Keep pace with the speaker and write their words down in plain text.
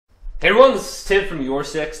Hey everyone, this is Tim from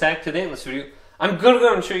YourSixTech. Today in this video, I'm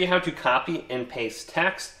going to show you how to copy and paste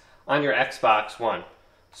text on your Xbox One.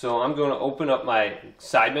 So I'm going to open up my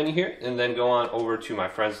side menu here and then go on over to my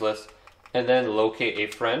friends list and then locate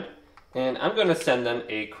a friend. And I'm going to send them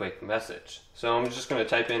a quick message. So I'm just going to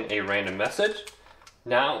type in a random message.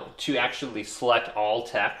 Now to actually select all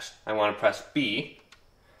text, I want to press B,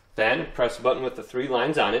 then press the button with the 3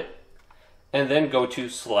 lines on it, and then go to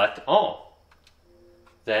select all.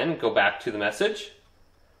 Then go back to the message,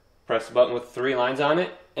 press the button with 3 lines on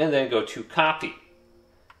it, and then go to copy.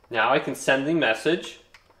 Now I can send the message,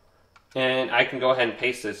 and I can go ahead and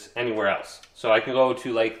paste this anywhere else. So I can go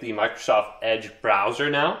to like the Microsoft Edge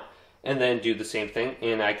browser now, and then do the same thing,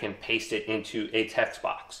 and I can paste it into a text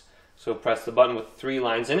box. So press the button with 3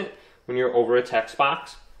 lines in it when you're over a text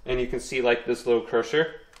box, and you can see like this little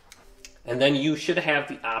cursor, and then you should have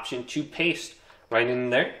the option to paste right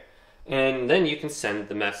in there. And then you can send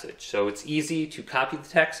the message. So it's easy to copy the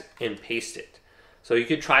text and paste it. So you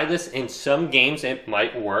could try this in some games. It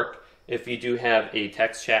might work if you do have a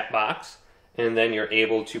text chat box, and then you're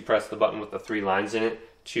able to press the button with the 3 lines in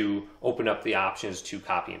it to open up the options to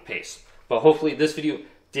copy and paste. But hopefully this video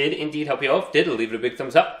did indeed help you out. If it did, leave it a big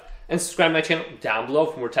thumbs up and subscribe to my channel down below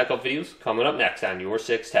for more tech help videos coming up next on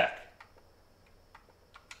YourSixTech.